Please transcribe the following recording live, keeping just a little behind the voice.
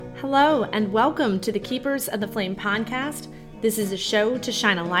Hello, and welcome to the Keepers of the Flame podcast. This is a show to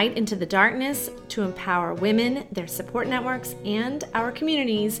shine a light into the darkness, to empower women, their support networks, and our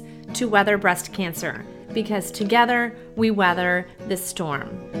communities to weather breast cancer. Because together, we weather this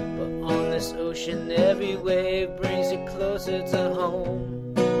storm. But on this ocean, every wave brings it closer to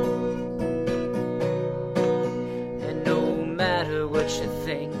home. And no matter what you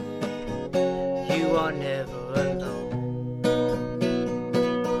think, you are never alone.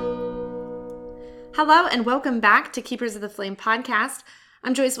 Hello, and welcome back to Keepers of the Flame podcast.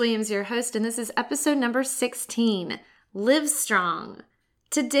 I'm Joyce Williams, your host, and this is episode number 16, Live Strong.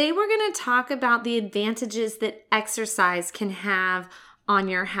 Today, we're going to talk about the advantages that exercise can have on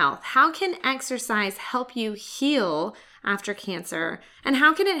your health. How can exercise help you heal after cancer, and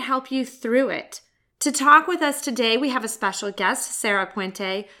how can it help you through it? To talk with us today, we have a special guest, Sarah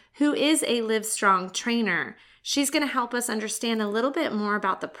Puente, who is a Live Strong trainer. She's going to help us understand a little bit more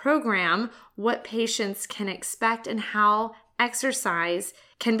about the program, what patients can expect, and how exercise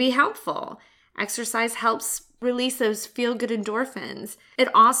can be helpful. Exercise helps release those feel-good endorphins.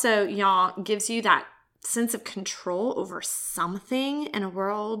 It also, y'all, gives you that sense of control over something in a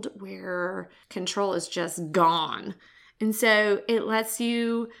world where control is just gone. And so it lets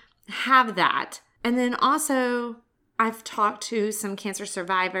you have that. And then also, I've talked to some cancer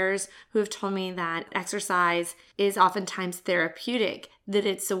survivors who have told me that exercise is oftentimes therapeutic, that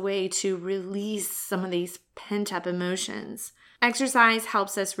it's a way to release some of these pent-up emotions. Exercise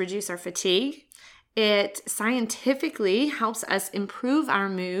helps us reduce our fatigue. It scientifically helps us improve our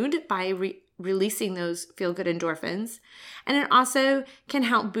mood by releasing those feel-good endorphins. And it also can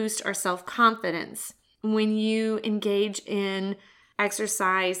help boost our self-confidence. When you engage in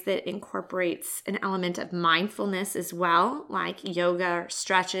exercise that incorporates an element of mindfulness as well, like yoga or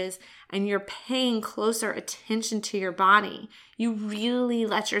stretches, and you're paying closer attention to your body, you really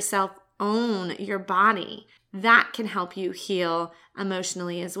let yourself own your body. That can help you heal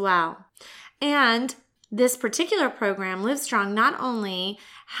emotionally as well. And this particular program, Live Strong, not only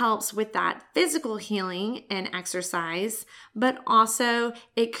helps with that physical healing and exercise, but also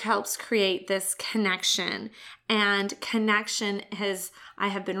it helps create this connection. And connection I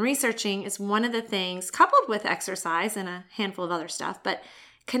have been researching, is one of the things, coupled with exercise and a handful of other stuff, but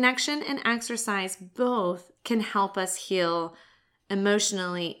connection and exercise both can help us heal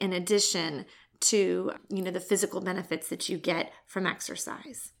emotionally in addition to, the physical benefits that you get from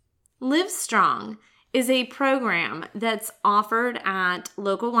exercise. Live Strong is a program that's offered at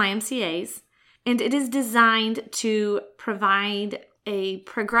local YMCAs, and it is designed to provide a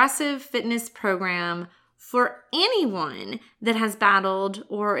progressive fitness program for anyone that has battled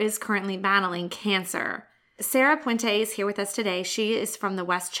or is currently battling cancer. Sarah Puente is here with us today. She is from the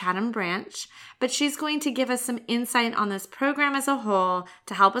West Chatham branch, but she's going to give us some insight on this program as a whole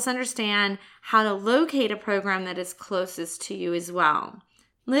to help us understand how to locate a program that is closest to you as well.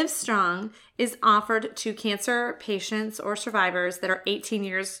 Live Strong is offered to cancer patients or survivors that are 18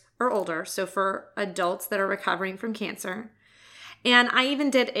 years or older, so for adults that are recovering from cancer. And I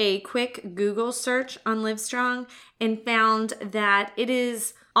even did a quick Google search on Live Strong and found that it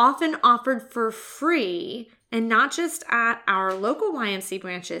is often offered for free, and not just at our local YMCA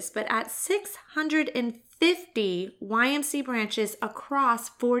branches, but at 650 YMCA branches across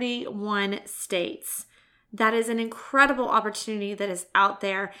 41 states. That is an incredible opportunity that is out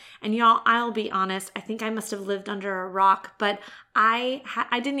there. And y'all, I'll be honest, I think I must have lived under a rock, but I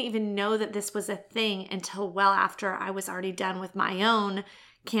didn't even know that this was a thing until well after I was already done with my own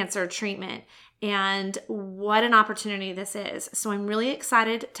cancer treatment. And what an opportunity this is. So I'm really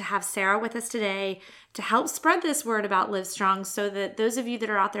excited to have Sarah with us today to help spread this word about Live Strong so that those of you that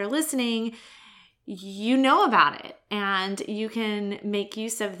are out there listening, you know about it and you can make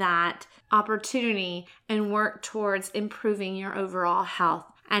use of that opportunity and work towards improving your overall health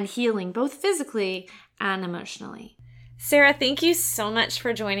and healing both physically and emotionally. Sarah, thank you so much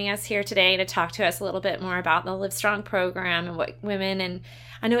for joining us here today to talk to us a little bit more about the Live Strong program and what women, and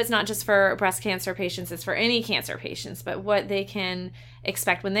I know it's not just for breast cancer patients, it's for any cancer patients, but what they can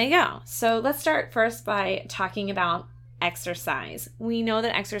expect when they go. So let's start first by talking about exercise. We know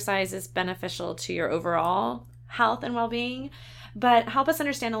that exercise is beneficial to your overall health and well-being, but help us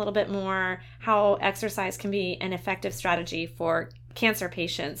understand a little bit more how exercise can be an effective strategy for cancer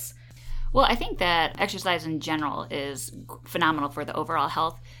patients. Well, I think that exercise in general is phenomenal for the overall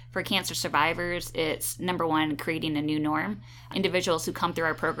health. For cancer survivors, it's number one, creating a new norm. Individuals who come through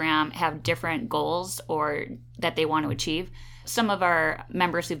our program have different goals or that they want to achieve. Some of our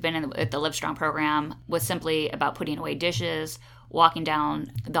members who've been at the Live Strong program was simply about putting away dishes walking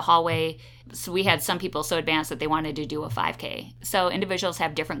down the hallway. So we had some people so advanced that they wanted to do a 5K. So individuals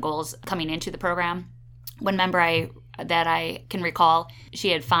have different goals coming into the program. One member that I can recall, she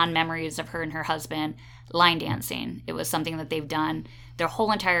had fond memories of her and her husband line dancing. It was something that they've done their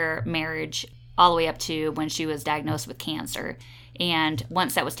whole entire marriage, all the way up to when she was diagnosed with cancer. And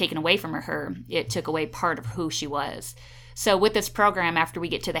once that was taken away from her, it took away part of who she was. So with this program, after we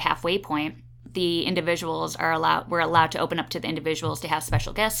get to the halfway point, the individuals we're allowed to open up to the individuals to have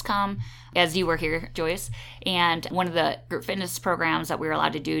special guests come, as you were here, Joyce. And one of the group fitness programs that we were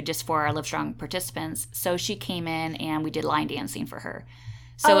allowed to do just for our Livestrong participants. So she came in and we did line dancing for her.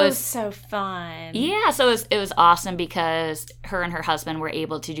 So it was so fun. Yeah, so it was awesome because her and her husband were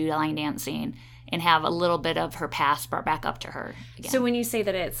able to do line dancing and have a little bit of her past brought back up to her again. So when you say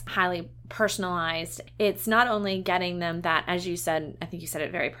that it's highly personalized, it's not only getting them that, as you said, I think you said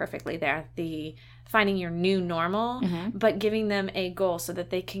it very perfectly there, the finding your new normal, but giving them a goal so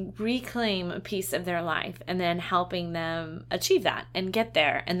that they can reclaim a piece of their life and then helping them achieve that and get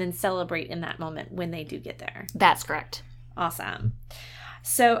there and then celebrate in that moment when they do get there. That's correct. Awesome.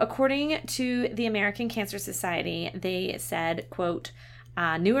 So according to the American Cancer Society, they said, quote,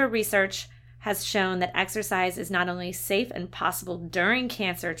 newer research has shown that exercise is not only safe and possible during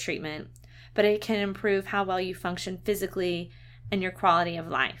cancer treatment, but it can improve how well you function physically and your quality of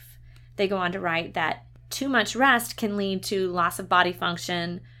life. They go on to write that too much rest can lead to loss of body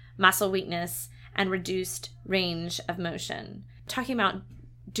function, muscle weakness, and reduced range of motion. Talking about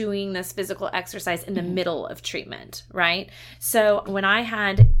doing this physical exercise in the middle of treatment, right? So when I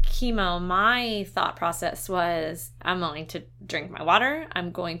had chemo, my thought process was, I'm going to drink my water,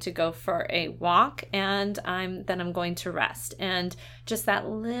 I'm going to go for a walk, and I'm going to rest. And just that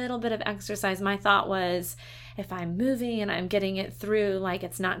little bit of exercise, my thought was, if I'm moving and I'm getting it through, like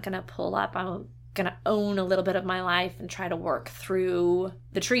it's not going to pull up, I'm going to own a little bit of my life and try to work through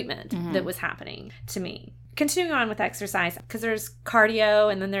the treatment that was happening to me. Continuing on with exercise, because there's cardio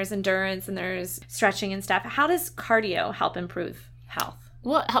and then there's endurance and there's stretching and stuff. How does cardio help improve health?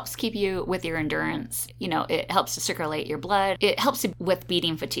 Well, it helps keep you with your endurance. You know, it helps to circulate your blood. It helps you with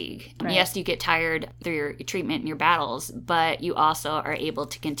beating fatigue. Right. Yes, you get tired through your treatment and your battles, but you also are able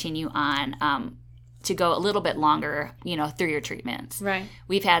to continue on to go a little bit longer, you know, through your treatments. Right.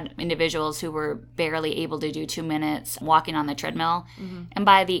 We've had individuals who were barely able to do 2 minutes walking on the treadmill. And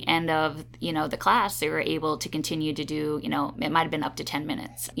by the end of, you know, the class, they were able to continue to do, you know, it might have been up to 10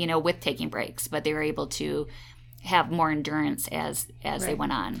 minutes, you know, with taking breaks, but they were able to have more endurance as they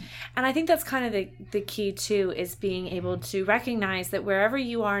went on. And I think that's kind of the key too, is being able to recognize that wherever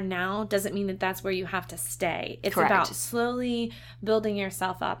you are now doesn't mean that that's where you have to stay. It's Correct. about slowly building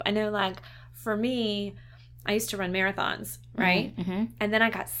yourself up. I know, like, for me, I used to run marathons, right? And then I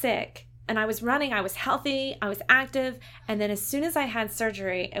got sick and I was running, I was healthy, I was active. And then as soon as I had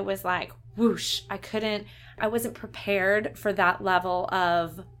surgery, it was like, whoosh, I wasn't prepared for that level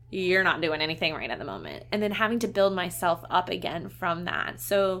of, you're not doing anything right at the moment. And then having to build myself up again from that.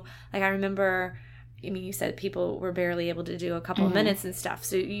 So like, I remember, I mean, you said people were barely able to do a couple of minutes and stuff.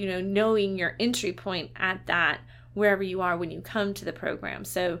 So, you know, knowing your entry point at that, wherever you are when you come to the program.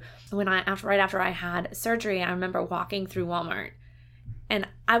 So right after I had surgery, I remember walking through Walmart and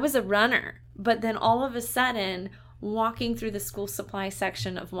I was a runner, but then all of a sudden walking through the school supply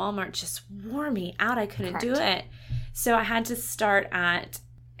section of Walmart just wore me out. I couldn't do it. So I had to start at,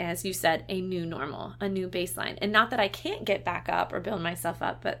 as you said, a new normal, a new baseline. And not that I can't get back up or build myself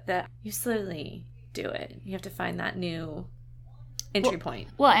up, but that you slowly do it. You have to find that new entry point.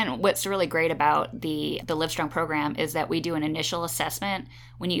 Well, and what's really great about the Livestrong program is that we do an initial assessment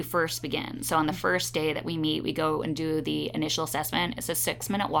when you first begin. So on the first day that we meet, we go and do the initial assessment. It's a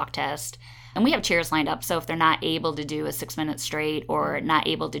 6-minute walk test. And we have chairs lined up. So if they're not able to do a 6 minutes straight or not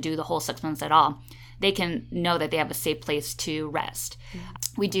able to do the whole 6 minutes at all, they can know that they have a safe place to rest.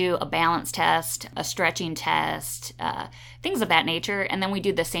 We do a balance test, a stretching test, things of that nature. And then we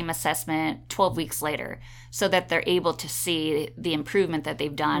do the same assessment 12 weeks later so that they're able to see the improvement that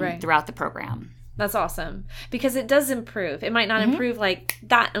they've done throughout the program. That's awesome. Because it does improve. It might not improve like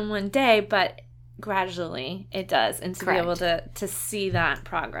that in one day, but gradually it does. And to be able to see that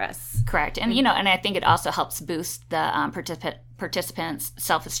progress. Correct. And, you know, and I think it also helps boost the participants'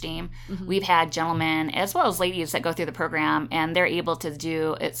 self-esteem. We've had gentlemen as well as ladies that go through the program, and they're able to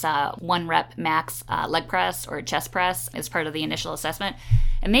do, it's a 1 rep max leg press or chest press as part of the initial assessment.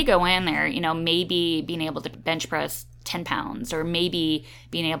 And they go in there, you know, maybe being able to bench press 10 pounds or maybe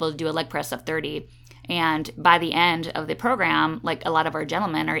being able to do a leg press of 30. And by the end of the program, like a lot of our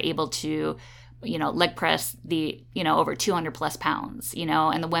gentlemen are able to leg press over 200 plus pounds,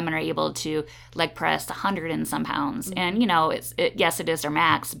 and the women are able to leg press 100 and some pounds. And, yes, it is their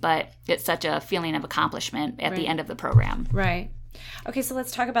max, but it's such a feeling of accomplishment at the end of the program. Right. Okay, so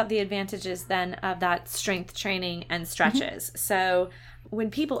let's talk about the advantages then of that strength training and stretches. Mm-hmm. So when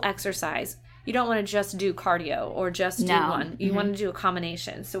people exercise, you don't want to just do cardio or just do one. You want to do a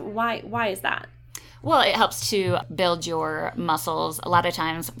combination. So why is that? Well, it helps to build your muscles. A lot of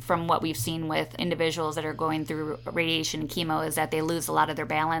times from what we've seen with individuals that are going through radiation and chemo is that they lose a lot of their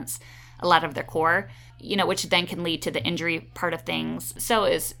balance, a lot of their core, which then can lead to the injury part of things. So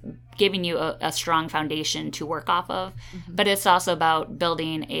it's giving you a strong foundation to work off of. Mm-hmm. But it's also about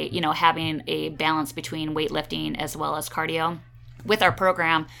building having a balance between weightlifting as well as cardio. With our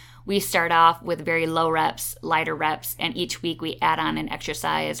program, we start off with very low reps, lighter reps, and each week we add on an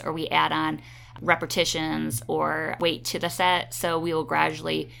exercise or we add on repetitions or weight to the set. So we will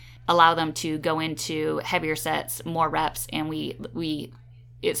gradually allow them to go into heavier sets, more reps, and we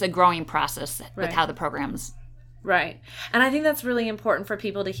it's a growing process with how the program's. Right. And I think that's really important for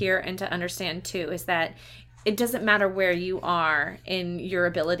people to hear and to understand too, is that it doesn't matter where you are in your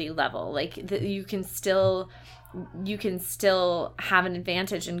ability level. Like you can still have an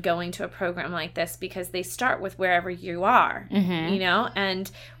advantage in going to a program like this because they start with wherever you are,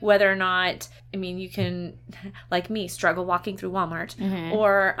 and whether or not, you can, like me, struggle walking through Walmart,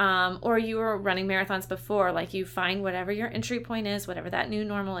 or you were running marathons before, like you find whatever your entry point is, whatever that new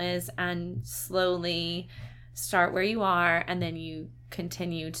normal is, and slowly start where you are, and then you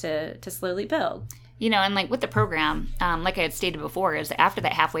continue to slowly build. And like with the program, like I had stated before, is after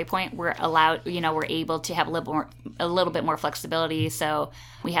that halfway point, we're allowed, we're able to have a little bit more flexibility. So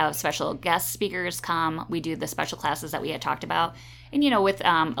we have special guest speakers come. We do the special classes that we had talked about. And, with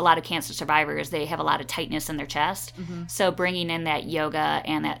a lot of cancer survivors, they have a lot of tightness in their chest. Mm-hmm. So bringing in that yoga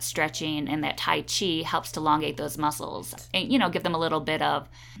and that stretching and that Tai Chi helps to elongate those muscles and, give them a little bit of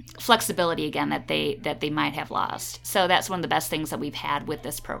flexibility again that they might have lost. So that's one of the best things that we've had with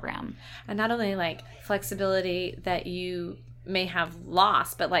this program. And not only like flexibility that you may have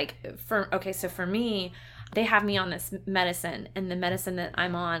lost, but like so for me, they have me on this medicine, and the medicine that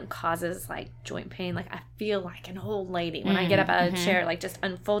I'm on causes like joint pain. Like I feel like an old lady when I get up out of a chair, like just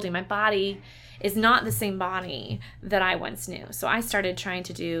unfolding. My body is not the same body that I once knew. So I started trying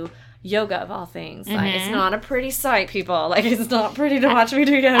to do yoga of all things. Like it's not a pretty sight, people. Like it's not pretty to watch me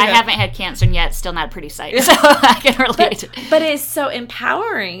do yoga. I haven't had cancer yet, still not a pretty sight. So I can relate. But it's so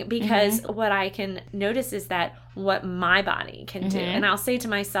empowering because what I can notice is that what my body can do. And I'll say to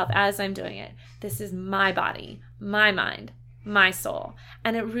myself as I'm doing it, this is my body, my mind, my soul.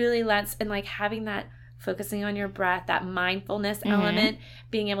 And it really lets, and like having that focusing on your breath, that mindfulness element,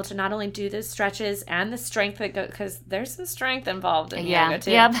 being able to not only do the stretches and the strength that go, because there's some strength involved in yoga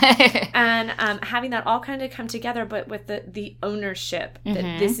too. Yep. And having that all kind of come together, but with the ownership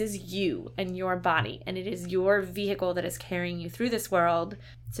that this is you and your body, and it is your vehicle that is carrying you through this world.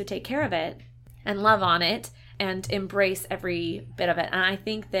 So take care of it and love on it and embrace every bit of it. And I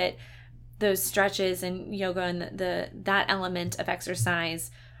think that those stretches and yoga and that element of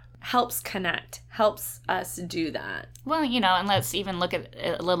exercise helps connect, helps us do that. Well, and let's even look at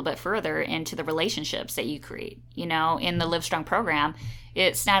a little bit further into the relationships that you create. In the Livestrong program,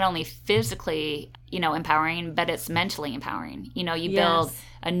 it's not only physically, empowering, but it's mentally empowering. You build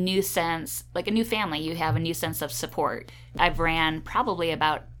a new sense, like a new family. You have a new sense of support. I've ran probably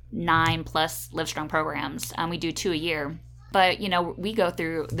about 9+ Livestrong programs. We do 2 a year. But, we go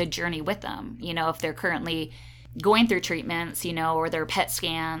through the journey with them. If they're currently going through treatments, or their PET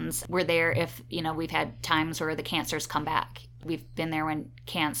scans, we're there if, we've had times where the cancers come back. We've been there when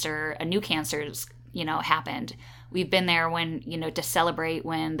a new cancer's, happened. We've been there when, to celebrate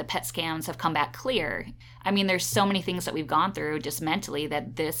when the PET scans have come back clear. There's so many things that we've gone through just mentally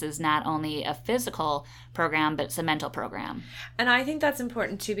that this is not only a physical program, but it's a mental program. And I think that's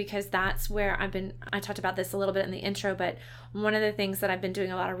important too, because that's where I talked about this a little bit in the intro, but one of the things that I've been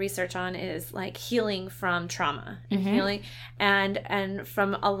doing a lot of research on is like healing from trauma and healing. And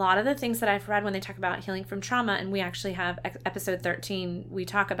from a lot of the things that I've read when they talk about healing from trauma, and we actually have episode 13, we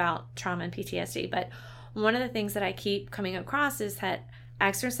talk about trauma and PTSD, but one of the things that I keep coming across is that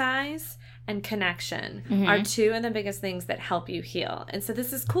exercise and connection are two of the biggest things that help you heal. And so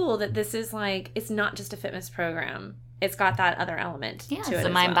this is cool that this is like, it's not just a fitness program. It's got that other element to it. It's a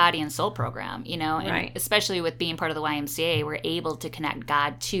mind, body, and soul program, and especially with being part of the YMCA, we're able to connect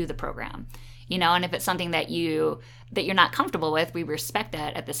God to the program. And if it's something that you're not comfortable with, we respect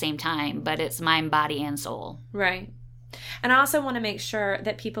that at the same time, but it's mind, body, and soul. Right. And I also want to make sure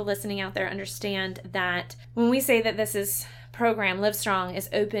that people listening out there understand that when we say that this program, Livestrong, is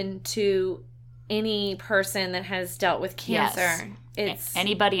open to any person that has dealt with cancer. It's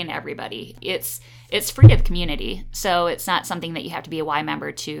anybody and everybody. It's free to the community, so it's not something that you have to be a Y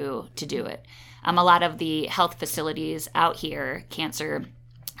member to do it. A lot of the health facilities out here, cancer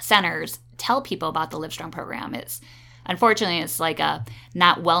centers, tell people about the Livestrong program. Unfortunately, it's like a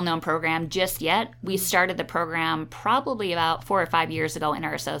not well-known program just yet. We started the program probably about 4 or 5 years ago in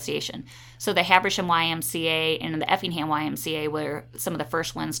our association. So the Habersham YMCA and the Effingham YMCA were some of the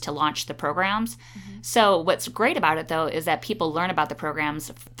first ones to launch the programs. So what's great about it, though, is that people learn about the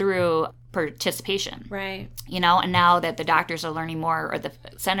programs through participation. Right. And now that the doctors are learning more, or the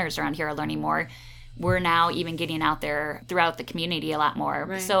centers around here are learning more, we're now even getting out there throughout the community a lot more.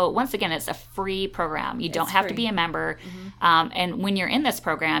 Right. So once again, it's a free program. You don't have to be a member. And when you're in this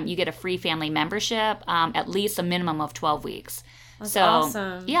program, you get a free family membership, at least a minimum of 12 weeks. That's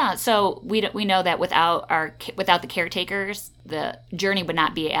awesome. Yeah, so we know that without the caretakers, the journey would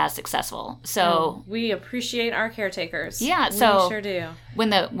not be as successful. So we appreciate our caretakers. Yeah, we so sure do.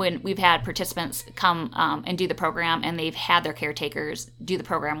 When we've had participants come and do the program, and they've had their caretakers do the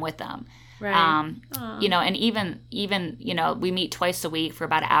program with them. Right. And even we meet twice a week for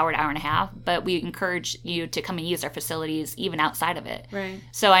about an hour and a half, but we encourage you to come and use our facilities even outside of it. Right.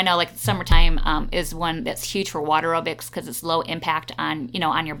 So I know like summertime is one that's huge for water aerobics because it's low impact on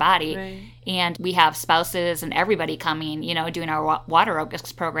your body. Right. And we have spouses and everybody coming, doing our water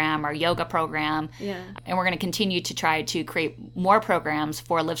aerobics program, our yoga program. Yeah. And we're going to continue to try to create more programs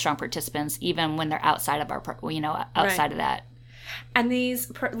for Livestrong participants, even when they're outside of outside of that. And these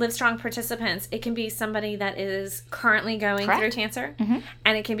Livestrong participants, it can be somebody that is currently going through cancer,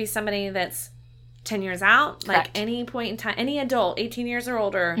 and it can be somebody that's 10 years out, like any point in time, any adult, 18 years or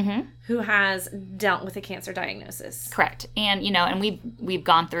older, who has dealt with a cancer diagnosis. Correct. And, and we've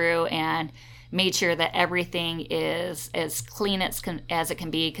gone through and made sure that everything is as clean as it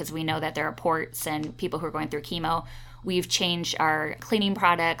can be, because we know that there are ports and people who are going through chemo. We've changed our cleaning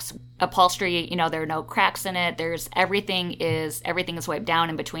products, upholstery, there are no cracks in it. Everything is wiped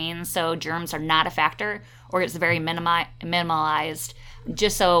down in between. So germs are not a factor, or it's very minimalized,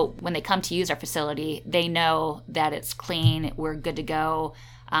 just so when they come to use our facility, they know that it's clean, we're good to go,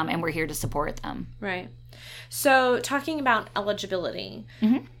 and we're here to support them. Right. So talking about eligibility,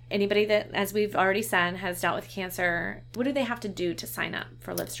 anybody that, as we've already said, has dealt with cancer, what do they have to do to sign up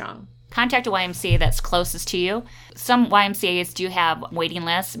for Livestrong? Contact a YMCA that's closest to you. Some YMCAs do have waiting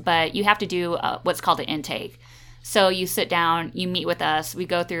lists, but you have to do what's called an intake. So you sit down, you meet with us, we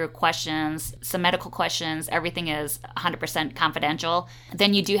go through questions, some medical questions, everything is 100% confidential.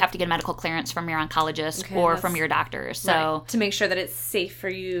 Then you do have to get a medical clearance from your oncologist or from your doctor. So to make sure that it's safe for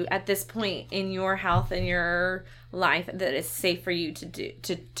you at this point in your health and your life, that it's safe for you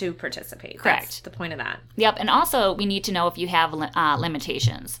to participate. Correct. That's the point of that. Yep. And also we need to know if you have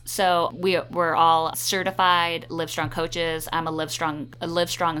limitations. So we're all certified Livestrong coaches. I'm a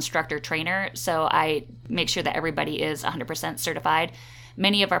Livestrong instructor trainer. So I make sure that everybody is 100% certified.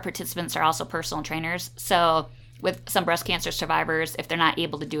 Many of our participants are also personal trainers. So with some breast cancer survivors, if they're not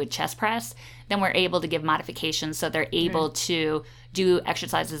able to do a chest press, then we're able to give modifications so they're able to do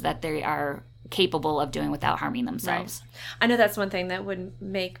exercises that they are capable of doing without harming themselves. Right. I know that's one thing that would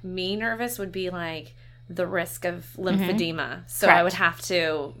make me nervous, would be like the risk of lymphedema. So I would have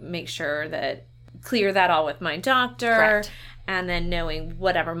to make sure that clear that all with my doctor, and then knowing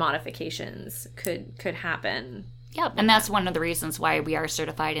whatever modifications could happen. Yep. And that's one of the reasons why we are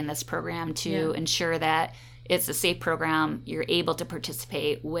certified in this program, to ensure that it's a safe program. You're able to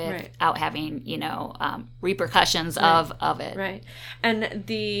participate without having, repercussions of it. Right. And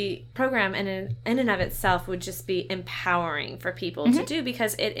the program in and of itself would just be empowering for people to do,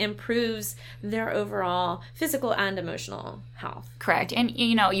 because it improves their overall physical and emotional health. Correct. And,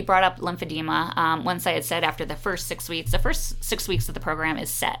 you brought up lymphedema. Once I had said after the first 6 weeks of the program is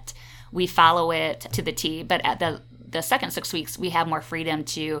set. We follow it to the T, but at the second 6 weeks, we have more freedom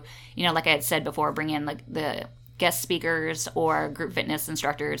to, like I had said before, bring in the guest speakers or group fitness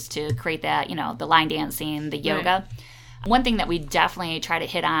instructors to create that, the line dancing, the yoga. Right. One thing that we definitely try to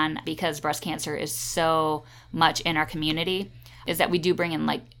hit on, because breast cancer is so much in our community, is that we do bring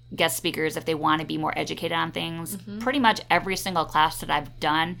in guest speakers if they want to be more educated on things. Pretty much every single class that I've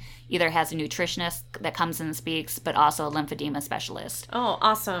done either has a nutritionist that comes in and speaks, but also a lymphedema specialist. Oh,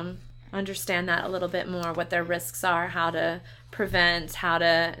 awesome. Understand that a little bit more, what their risks are, how to prevent, how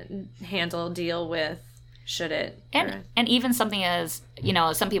to deal with, should it. And even something as,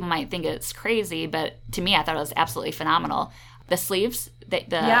 some people might think it's crazy, but to me, I thought it was absolutely phenomenal. the sleeves.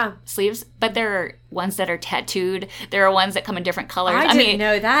 Sleeves, but there are ones that are tattooed. There are ones that come in different colors. I didn't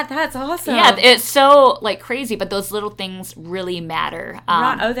know that. That's awesome. Yeah, it's so like crazy, but those little things really matter.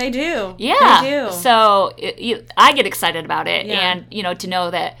 Right. Oh, they do. Yeah, they do. So I get excited about it, Yeah. and to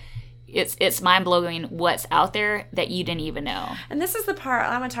know that it's mind blowing what's out there that you didn't even know. And this is the part,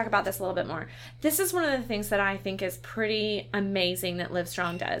 I'm going to talk about this a little bit more. This is one of the things that I think is pretty amazing that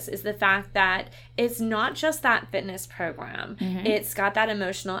Livestrong does, is the fact that it's not just that fitness program. Mm-hmm. It's got that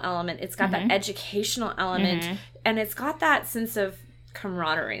emotional element. It's got that educational element. Mm-hmm. And it's got that sense of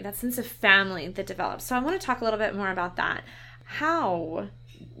camaraderie, that sense of family that develops. So I want to talk a little bit more about that. How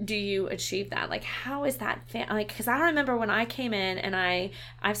do you achieve that? Like, how is that because I remember when I came in, and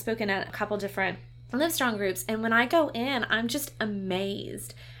I've spoken at a couple different Livestrong groups, and when I go in, I'm just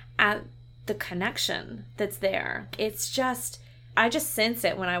amazed at the connection that's there. It's just, I just sense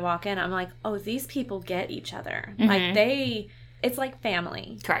it when I walk in. I'm like, oh, these people get each other. Mm-hmm. Like it's like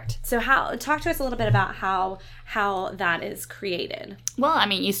family. Correct. So talk to us a little bit about how that is created. Well, I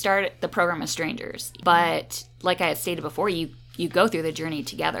mean, you start the program as strangers, but like I had stated before, you go through the journey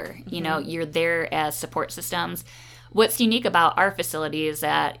together. Mm-hmm. You're there as support systems. What's unique about our facility is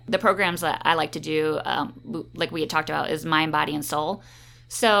that the programs that I like to do, like we had talked about, is mind, body, and soul.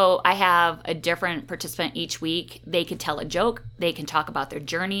 So I have a different participant each week. They can tell a joke. They can talk about their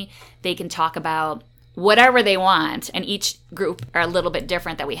journey. They can talk about whatever they want. And each group are a little bit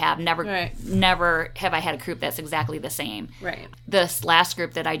different that we have. Never have I had a group that's exactly the same. Right. This last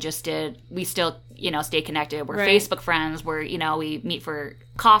group that I just did, we still, stay connected. We're Right. Facebook friends. We meet for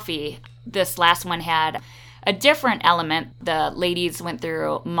coffee. This last one had a different element. The ladies went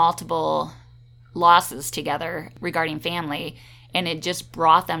through multiple losses together regarding family, and it just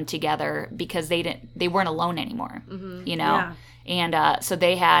brought them together because they weren't alone anymore. Mm-hmm. Yeah. And so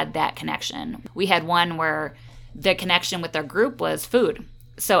they had that connection. We had one where the connection with their group was food.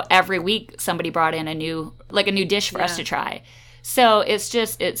 So every week somebody brought in a new dish for us to try. So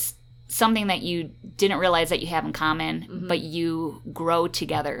it's something that you didn't realize that you have in common, Mm-hmm. but you grow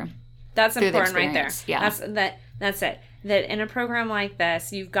together. That's through the important right there. experience. Yeah. That's it. That in a program like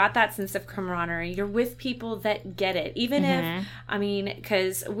this, you've got that sense of camaraderie. You're with people that get it. Even if,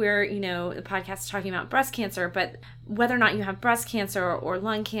 because we're, the podcast is talking about breast cancer, but whether or not you have breast cancer or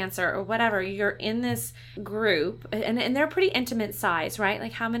lung cancer or whatever, you're in this group, and they're pretty intimate size, right?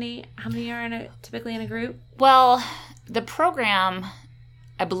 Like how many are typically in a group? Well, the program,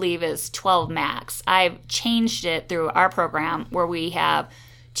 I believe, is 12 max. I've changed it through our program where we have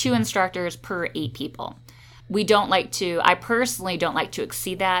 2 instructors per 8 people. I personally don't like to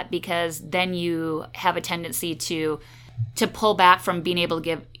exceed that, because then you have a tendency to pull back from being able to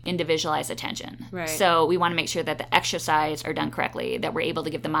give individualized attention. Right. So we want to make sure that the exercise are done correctly, that we're able to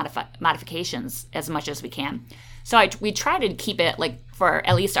give the modifications as much as we can. So we try to keep it, like, for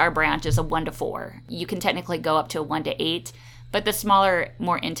at least our branch, is a 1 to 4. You can technically go up to a 1 to 8, but the smaller,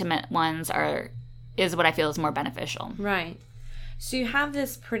 more intimate ones is what I feel is more beneficial. Right. So you have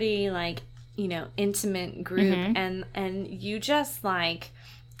this pretty, intimate group, and you just like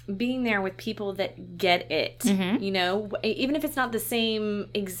being there with people that get it, even if it's not the same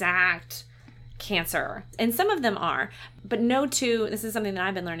exact cancer. And some of them are, but this is something that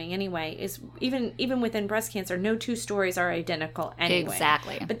I've been learning anyway, is even within breast cancer, no 2 stories are identical anyway.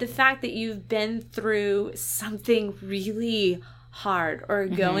 Exactly. But the fact that you've been through something really hard or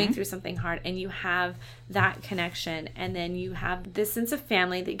going through something hard, and you have that connection, and then you have this sense of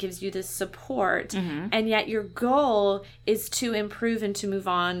family that gives you this support, and yet your goal is to improve and to move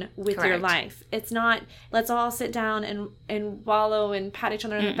on with your Correct. life. It's not, let's all sit down and wallow and pat each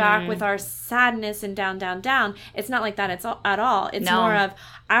other on the back with our sadness and down. It's not like that at all. It's more of,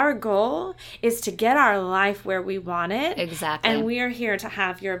 our goal is to get our life where we want it. Exactly. And we are here to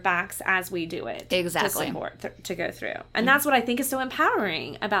have your backs as we do it. Exactly. To support, to go through. And that's what I think is so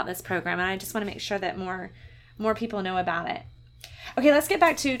empowering about this program. And I just want to make sure that more people know about it. Okay, let's get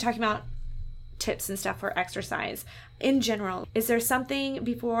back to talking about tips and stuff for exercise. In general, is there something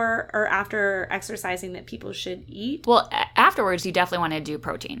before or after exercising that people should eat? Well, afterwards, you definitely want to do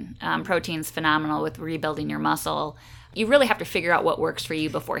protein. Protein's phenomenal with rebuilding your muscle. You really have to figure out what works for you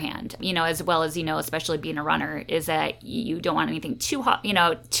beforehand, as well as, especially being a runner, is that you don't want anything too hot,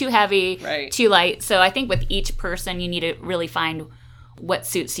 too heavy, right, too light. So I think with each person, you need to really find what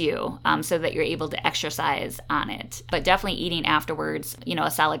suits you, so that you're able to exercise on it. But definitely eating afterwards,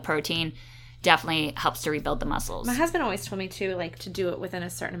 a solid protein. definitely helps to rebuild the muscles. My husband always told me too, like to do it within a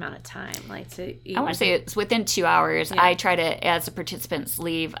certain amount of time, like to eat. I want to say it's within 2 hours. Yeah. I try to, as the participants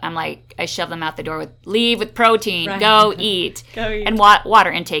leave, I shove them out the door with, leave with protein, Right. go eat. Go eat. And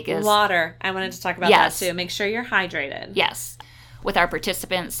water intake is. Water. I wanted to talk about Yes. that too. Make sure you're hydrated. Yes. With our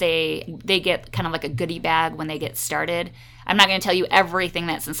participants, they get kind of like a goodie bag when they get started. I'm not going to tell you everything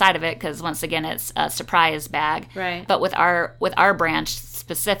that's inside of it because once again, it's a surprise bag. Right. But with our branch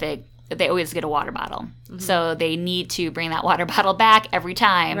specific, they always get a water bottle. Mm-hmm. So they need to bring that water bottle back every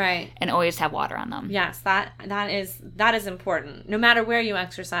time, Right. and always have water on them. Yes, that is important. No matter where you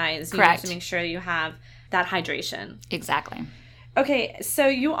exercise, you Correct. need to make sure you have that hydration. Exactly. Okay, so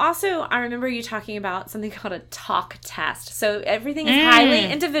you also, I remember you talking about something called a talk test. So everything is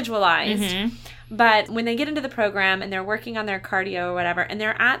highly individualized, but when they get into the program and they're working on their cardio or whatever, and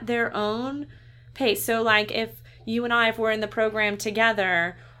they're at their own pace. So like if you and I, if we're in the program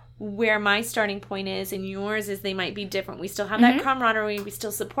together, where my starting point is and yours is, they might be different. We still have that camaraderie, we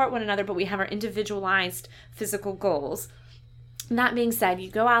still support one another, but we have our individualized physical goals. That being said,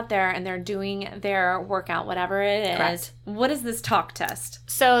 you go out there and they're doing their workout, whatever it is. Correct. What is this talk test?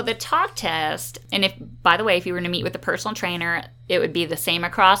 So the talk test, and if, by the way, if you were to meet with a personal trainer, it would be the same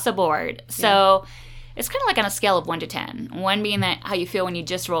across the board. So it's kind of like on a scale of 1 to 10. 1 being that how you feel when you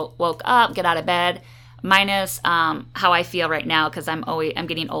just woke up, get out of bed, minus how I feel right now because I'm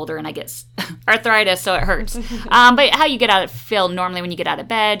getting older and I get arthritis, so it hurts. But how you feel normally when you get out of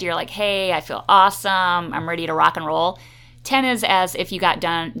bed, you're like, hey, I feel awesome, I'm ready to rock and roll. 10 is as if you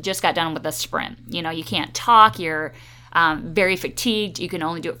just got done with a sprint. You know, you can't talk, you're very fatigued, you can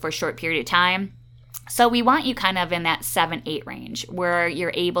only do it for a short period of time. So we want you kind of in that 7-8 range where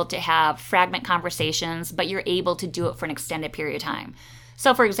you're able to have fragment conversations, but you're able to do it for an extended period of time.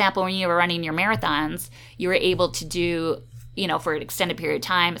 So for example, when you were running your marathons, you were able to do, you know, for an extended period of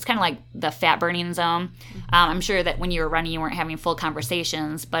time. It's kind of like the fat burning zone. I'm sure that when you were running, you weren't having full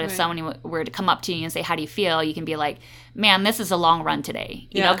conversations, but if someone were to come up to you and say, how do you feel? You can be like, man, this is a long run today.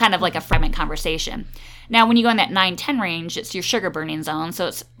 You know, kind of like a fragment conversation. Now, when you go in that 9-10 range, it's your sugar burning zone. So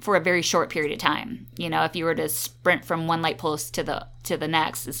it's for a very short period of time. You know, if you were to sprint from one light post to the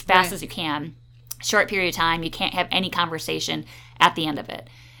next as fast as you can, short period of time, you can't have any conversation at the end of it.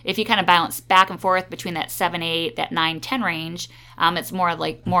 If you kind of bounce back and forth between that 7-8, that 9-10 range, it's more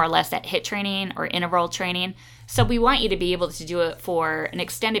or less that HIIT training or interval training. So we want you to be able to do it for an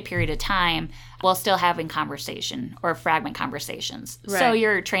extended period of time while still having conversation or fragment conversations. Right. So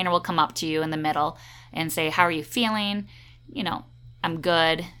your trainer will come up to you in the middle and say, how are you feeling? You know, I'm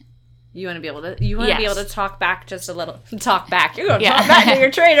good. You want to be able to. You want to be Yes. able to talk back just a little. Talk back. You're going to talk back to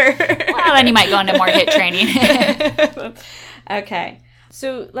your trainer. Well, then you might go into more HIIT training. Okay.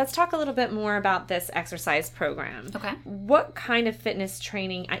 So let's talk a little bit more about this exercise program. Okay. What kind of fitness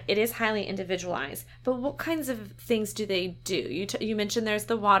training? It is highly individualized, but what kinds of things do they do? You mentioned there's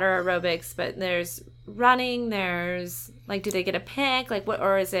the water aerobics, but there's running. There's like, do they get a pick? Like what,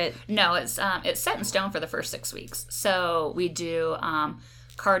 or is it? No, it's set in stone for the first 6 weeks. So we do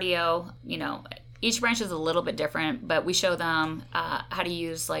cardio. You know, each branch is a little bit different, but we show them how to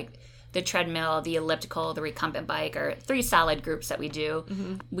use like the treadmill, the elliptical, the recumbent bike are 3 solid groups that we do.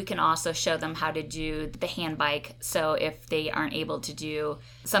 Mm-hmm. We can also show them how to do the hand bike. So if they aren't able to do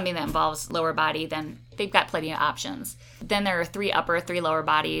something that involves lower body, then they've got plenty of options. Then there are 3 upper, 3 lower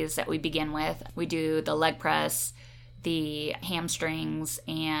bodies that we begin with. We do the leg press, the hamstrings,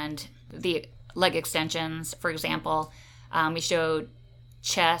 and the leg extensions, for example. We show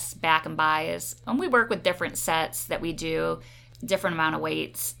chest, back, and buys. And we work with different sets that we do, different amount of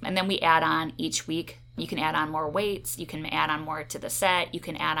weights, and then we add on each week. You can add on more weights, you can add on more to the set, you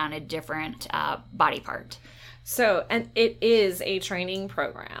can add on a different body part. So, and it is a training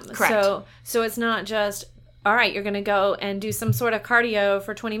program. Correct. So it's not just, all right, you're going to go and do some sort of cardio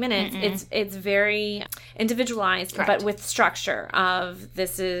for 20 minutes. Mm-mm. It's very individualized, Correct. But with structure of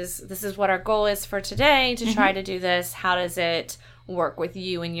this is what our goal is for today to try to do this. How does it work with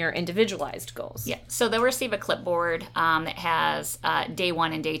you and your individualized goals? Yeah. So they'll receive a clipboard that has day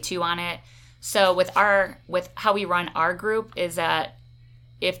 1 and day 2 on it. So with how we run our group is that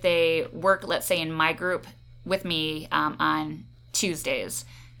if they work, let's say in my group with me on Tuesdays,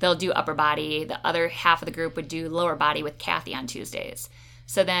 they'll do upper body. The other half of the group would do lower body with Kathy on Tuesdays.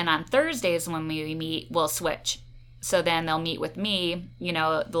 So then on Thursdays when we meet, we'll switch. So then they'll meet with me, you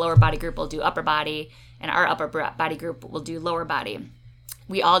know, the lower body group will do upper body, and our upper body group will do lower body.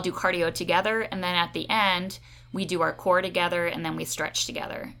 We all do cardio together, and then at the end, we do our core together, and then we stretch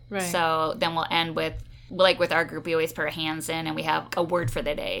together. Right. So then we'll end with, like with our group, we always put our hands in, and we have a word for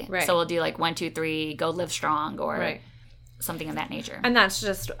the day. Right. So we'll do like 1, 2, 3, go live strong, or Right. something of that nature. And that's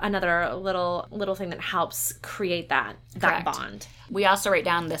just another little thing that helps create that Correct. bond. We also write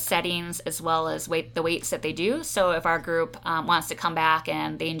down the settings as well as the weights that they do. So if our group wants to come back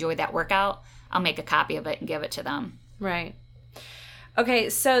and they enjoy that workout, I'll make a copy of it and give it to them. Right. Okay,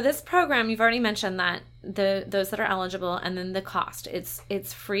 so this program, you've already mentioned that those that are eligible, and then the cost.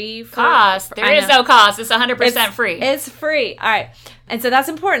 It's free. Cost? There is no cost. It's 100% free. It's free. All right. And so that's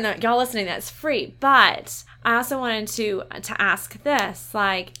important that y'all listening, that's free. But I also wanted to ask this,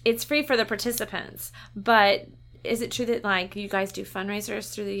 like, it's free for the participants, but is it true that, like, you guys do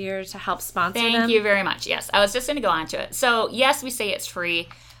fundraisers through the year to help sponsor them? Thank you very much. Yes, I was just going to go on to it. So, yes, we say it's free.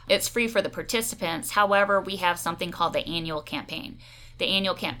 It's free for the participants. However, we have something called the annual campaign. The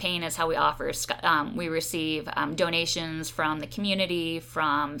annual campaign is how we offer, we receive donations from the community,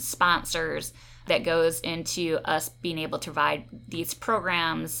 from sponsors, that goes into us being able to provide these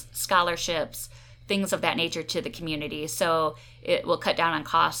programs, scholarships, things of that nature to the community. So it will cut down on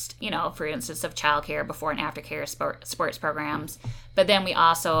cost, for instance, of childcare, before and after care, sports programs. But then we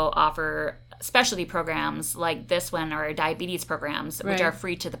also offer specialty programs like this one, or diabetes programs, which are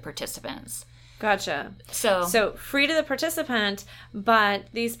free to the participants. Gotcha. So free to the participant, but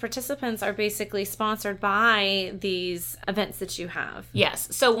these participants are basically sponsored by these events that you have. Yes.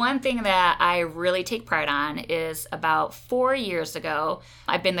 So one thing that I really take pride on is about 4 years ago,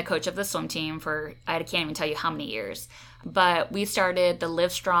 I've been the coach of the swim team for, I can't even tell you how many years, but we started the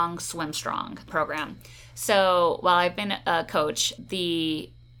Live Strong, Swim Strong program. So while I've been a coach,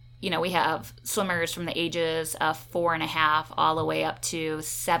 we have swimmers from the ages of 4.5 all the way up to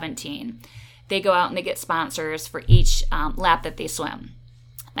 17. They go out and they get sponsors for each lap that they swim.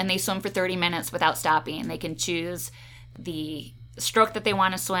 And they swim for 30 minutes without stopping. They can choose the stroke that they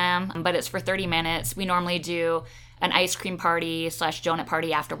want to swim, but it's for 30 minutes. We normally do an ice cream party / donut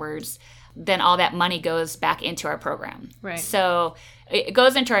party afterwards. Then all that money goes back into our program. Right. So it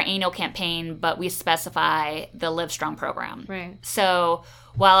goes into our annual campaign, but we specify the Live Strong program. Right. So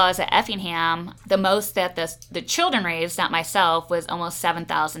while I was at Effingham, the most that the children raised, not myself, was almost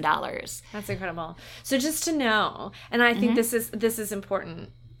 $7,000. That's incredible. So just to know, and I think this is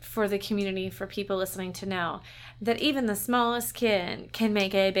important for the community, for people listening to know, that even the smallest kid can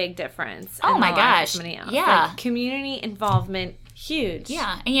make a big difference. Oh my gosh. Yeah. Like, community involvement, huge.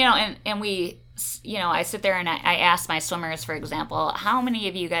 Yeah. And we, I sit there and I ask my swimmers, for example, how many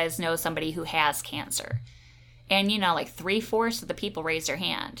of you guys know somebody who has cancer? And, like 3/4 of the people raise their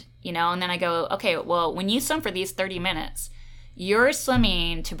hand, and then I go, okay, well, when you swim for these 30 minutes, you're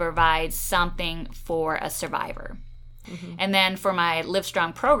swimming to provide something for a survivor. Mm-hmm. And then for my Live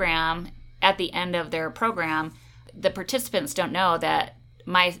Strong program, at the end of their program, the participants don't know that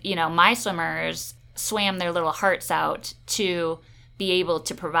my swimmers swam their little hearts out to be able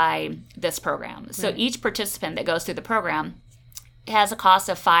to provide this program. Right. So each participant that goes through the program has a cost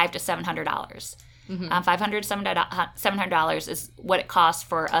of $500 to $700. Mm-hmm. $700 is what it costs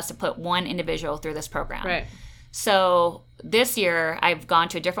for us to put one individual through this program. Right. So this year, I've gone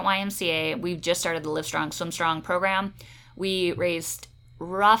to a different YMCA. We've just started the Live Strong, Swim Strong program. We raised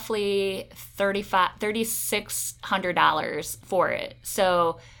roughly $3,600 for it.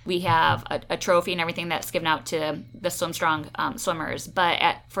 So we have a trophy and everything that's given out to the Swim Strong swimmers.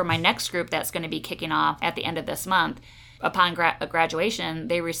 But for my next group that's going to be kicking off at the end of this month, upon graduation,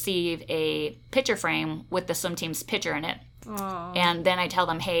 they receive a picture frame with the swim team's picture in it. Aww. And then I tell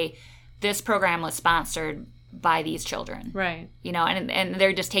them, hey, this program was sponsored by these children. Right. And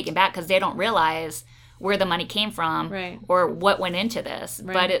they're just taken back because they don't realize where the money came from or what went into this.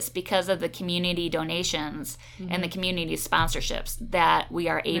 Right. But it's because of the community donations and the community sponsorships that we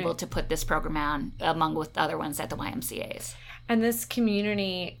are able to put this program on among with other ones at the YMCAs. And this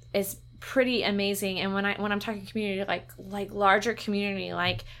community is pretty amazing. And when I'm talking community, like larger community,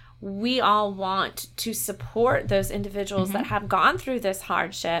 like we all want to support those individuals that have gone through this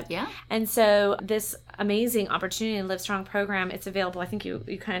hardship. Yeah. And so this amazing opportunity in Live Strong program, it's available. I think you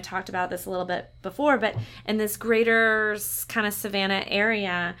kind of talked about this a little bit before, but in this greater kind of Savannah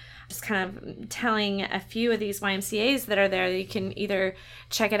area, just kind of telling a few of these YMCAs that are there, you can either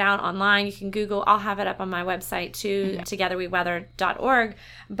check it out online, you can Google, I'll have it up on my website too, togetherweweather.org,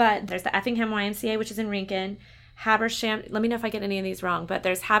 but there's the Effingham YMCA, which is in Rincon, Habersham, let me know if I get any of these wrong, but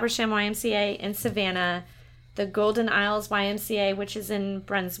there's Habersham YMCA in Savannah, the Golden Isles YMCA, which is in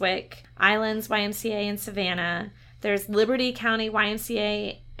Brunswick, Islands YMCA in Savannah, there's Liberty County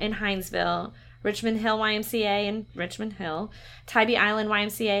YMCA in Hinesville, Richmond Hill YMCA in Richmond Hill, Tybee Island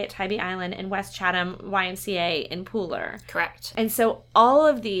YMCA at Tybee Island, and West Chatham YMCA in Pooler. Correct. And so all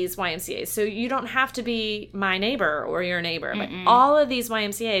of these YMCAs, so you don't have to be my neighbor or your neighbor, but all of these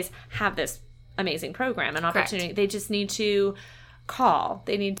YMCAs have this amazing program and opportunity. Correct. They just need to call.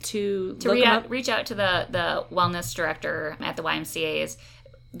 They need to reach out to the wellness director at the YMCA's.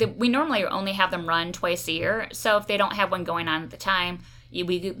 We normally only have them run twice a year. So if they don't have one going on at the time,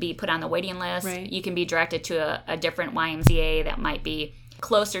 we could be put on the waiting list. Right. You can be directed to a different YMCA that might be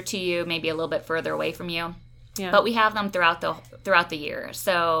closer to you, maybe a little bit further away from you. Yeah. But we have them throughout the year.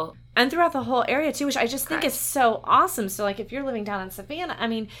 So and throughout the whole area too, which I just think is so awesome. So like if you're living down in Savannah, I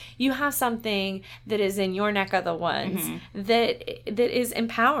mean, you have something that is in your neck of the woods that is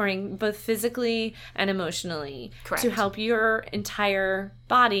empowering both physically and emotionally. Correct. To help your entire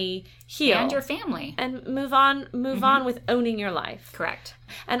body heal and your family and move on with owning your life. Correct.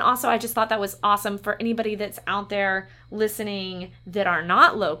 And also I just thought that was awesome for anybody that's out there listening that are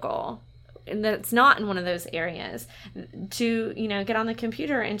not local and that's not in one of those areas to, get on the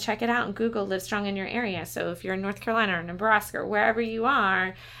computer and check it out and Google Livestrong in your area. So if you're in North Carolina or Nebraska or wherever you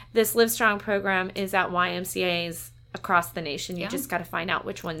are, this Livestrong program is at YMCA's across the nation. You just got to find out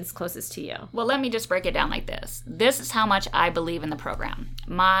which one's closest to you. Well, let me just break it down like this. This is how much I believe in the program.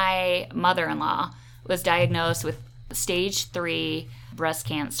 My mother-in-law was diagnosed with stage 3 breast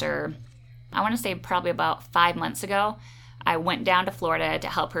cancer, I want to say probably about 5 months ago. I went down to Florida to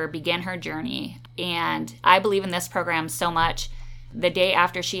help her begin her journey. And I believe in this program so much. The day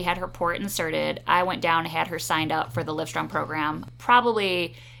after she had her port inserted, I went down and had her signed up for the Livestrong program.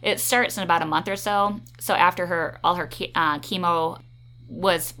 Probably, it starts in about a month or so. So after all her chemo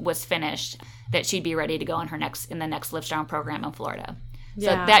was finished, that she'd be ready to go in the next Livestrong program in Florida. Yeah.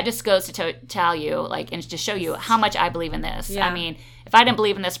 So that just goes to tell you, and to show you how much I believe in this. Yeah. I mean, if I didn't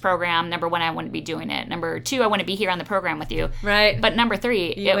believe in this program, number 1, I wouldn't be doing it. Number 2, I wouldn't be here on the program with you. Right. But number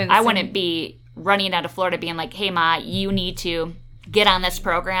 3, I wouldn't be running out of Florida being like, hey, Ma, you need to get on this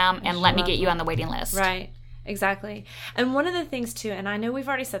program and let me get you on the waiting list. Right. Exactly. And one of the things, too, and I know we've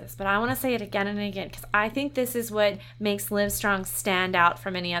already said this, but I want to say it again and again, because I think this is what makes Livestrong stand out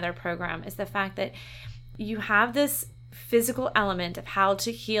from any other program, is the fact that you have this physical element of how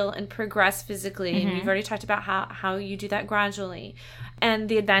to heal and progress physically. And we've already talked about how you do that gradually and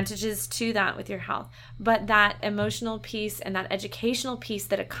the advantages to that with your health. But that emotional piece and that educational piece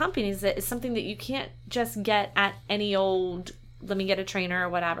that accompanies it is something that you can't just get at any old, let me get a trainer or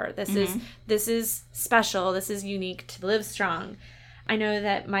whatever. This is special. This is unique to Livestrong. I know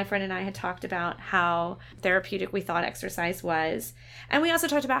that my friend and I had talked about how therapeutic we thought exercise was. And we also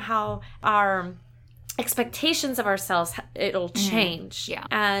talked about how our expectations of ourselves, it'll change. Yeah.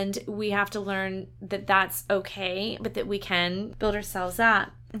 And we have to learn that that's okay, but that we can build ourselves up.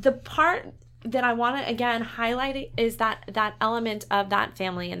 The part that I want to, again, highlight is that element of that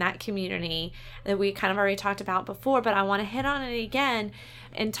family and that community that we kind of already talked about before, but I want to hit on it again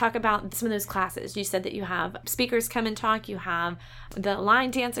and talk about some of those classes. You said that you have speakers come and talk. You have the line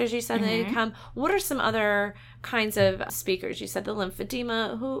dancers. You said that they come. What are some other kinds of speakers? You said the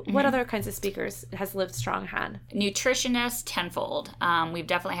lymphedema. What other kinds of speakers has Livestrong had? Nutritionists, tenfold. We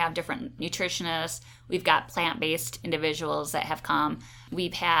definitely have different nutritionists. We've got plant-based individuals that have come.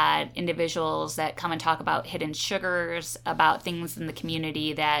 We've had individuals that come and talk about hidden sugars, about things in the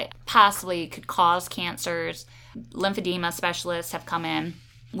community that possibly could cause cancers. Lymphedema specialists have come in.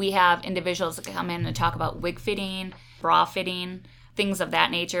 We have individuals that come in and talk about wig fitting, bra fitting, things of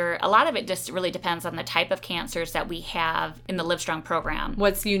that nature. A lot of it just really depends on the type of cancers that we have in the Livestrong program.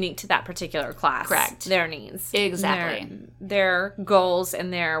 What's unique to that particular class. Correct. Their needs. Exactly. Their goals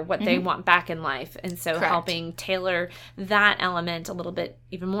and what they want back in life. And so helping tailor that element a little bit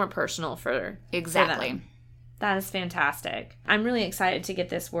even more personal for them. That is fantastic. I'm really excited to get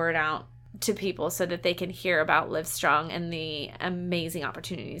this word out to people so that they can hear about Livestrong and the amazing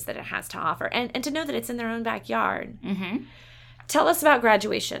opportunities that it has to offer, and to know that it's in their own backyard. Tell us about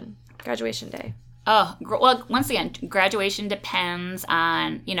graduation day. Oh, well, once again, graduation depends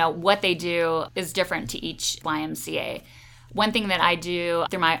on, what they do is different to each YMCA. One thing that I do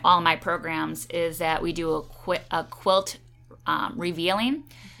through all my programs is that we do a quilt revealing.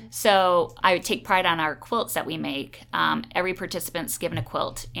 So I would take pride on our quilts that we make. Every participant's given a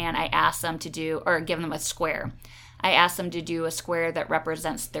quilt, and I ask them to give them a square. I ask them to do a square that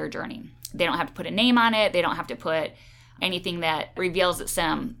represents their journey. They don't have to put a name on it. They don't have to put anything that reveals it's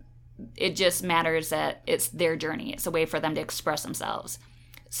them. It just matters that it's their journey. It's a way for them to express themselves.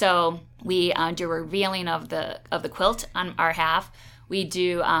 So we do a revealing of the quilt on our half. We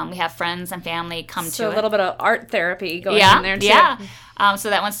do. We have friends and family come to it. So a little bit of art therapy going in there too. Yeah. So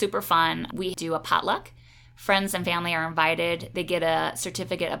that one's super fun. We do a potluck. Friends and family are invited. They get a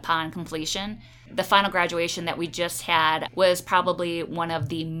certificate upon completion. The final graduation that we just had was probably one of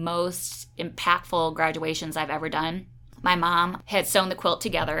the most impactful graduations I've ever done. My mom had sewn the quilt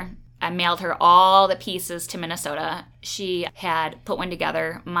together. mailed her all the pieces to Minnesota. She had put one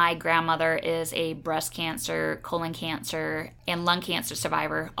together. My grandmother is a breast cancer, colon cancer, and lung cancer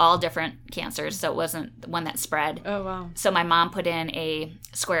survivor, all different cancers, so it wasn't the one that spread. Oh, wow. So my mom put in a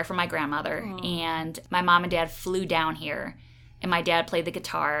square for my grandmother, and my mom and dad flew down here. And my dad played the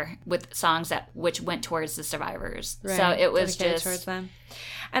guitar with songs which went towards the survivors. Right. So it was dedicated just towards them.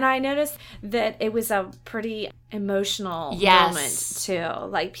 And I noticed that it was a pretty emotional Yes. moment too.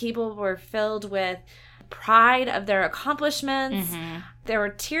 Like, people were filled with pride of their accomplishments. There were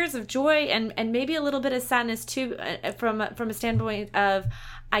tears of joy and maybe a little bit of sadness too, from a standpoint of,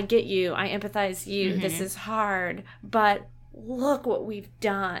 I get you, I empathize you. This is hard, but look what we've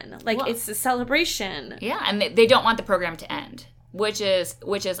done. Like, Well, it's a celebration. Yeah, and they don't want the program to end, which is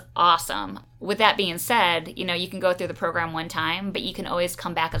awesome. With that being said, you can go through the program one time, but you can always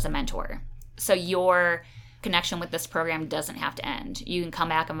come back as a mentor. So your connection with this program doesn't have to end. You can come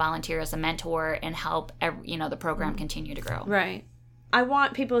back and volunteer as a mentor and help the program continue to grow. Right. I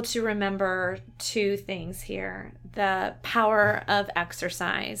want people to remember two things here. The power of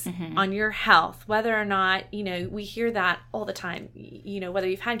exercise on your health, whether or not, we hear that all the time, whether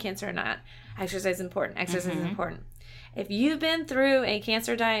you've had cancer or not, exercise is important. Exercise is important. If you've been through a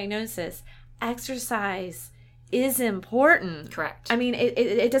cancer diagnosis, exercise is important. Correct. I mean,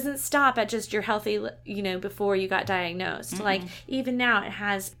 it doesn't stop at just you're healthy, before you got diagnosed. Like, even now it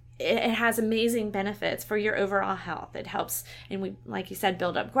has amazing benefits for your overall health. It helps, and we, like you said,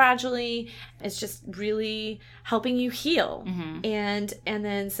 build up gradually. It's just really helping you heal. And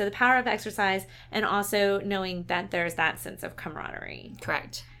then, so the power of exercise, and also knowing that there's that sense of camaraderie.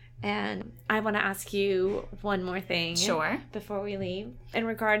 Correct. And I want to ask you one more thing. Sure. Before we leave, in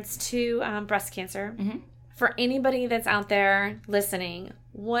regards to breast cancer. For anybody that's out there listening,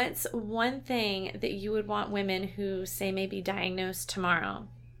 what's one thing that you would want women who, say, may be diagnosed tomorrow,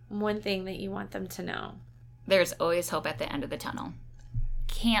 one thing that you want them to know? There's always hope at the end of the tunnel.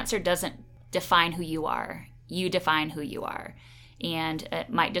 Cancer doesn't define who you are. You define who you are. And it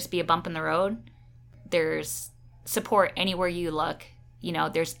might just be a bump in the road. There's support anywhere you look.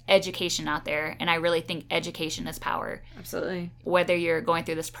 There's education out there, and I really think education is power. Absolutely. Whether you're going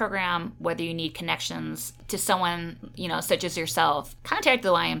through this program, whether you need connections to someone, such as yourself, contact the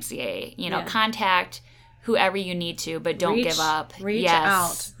YMCA, contact whoever you need to, but don't give up. Reach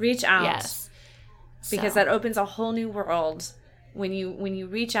out. Yes. Because that opens a whole new world. When you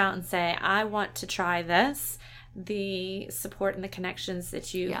reach out and say, I want to try this, the support and the connections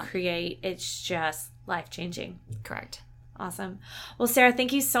that you create, it's just life-changing. Correct. Awesome. Well, Sarah,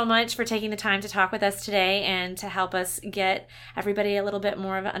 thank you so much for taking the time to talk with us today and to help us get everybody a little bit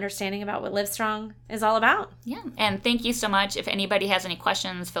more of an understanding about what Livestrong is all about. Yeah. And thank you so much. If anybody has any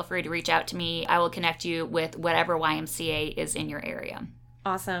questions, feel free to reach out to me. I will connect you with whatever YMCA is in your area.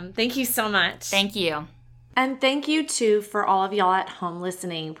 Awesome. Thank you so much. Thank you. And thank you, too, for all of y'all at home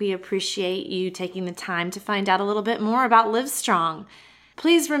listening. We appreciate you taking the time to find out a little bit more about Livestrong.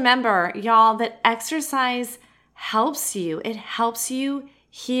 Please remember, y'all, that exercise helps you. It helps you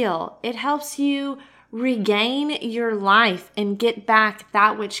heal. It helps you regain your life and get back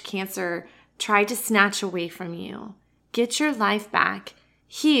that which cancer tried to snatch away from you. Get your life back.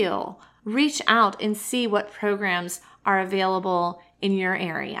 Heal. Reach out and see what programs are available in your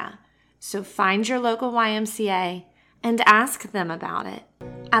area. So find your local YMCA and ask them about it.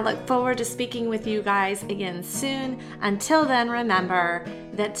 I look forward to speaking with you guys again soon. Until then, remember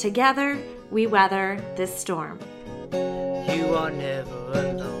that together we weather this storm. You are never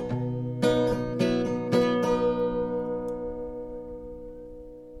alone.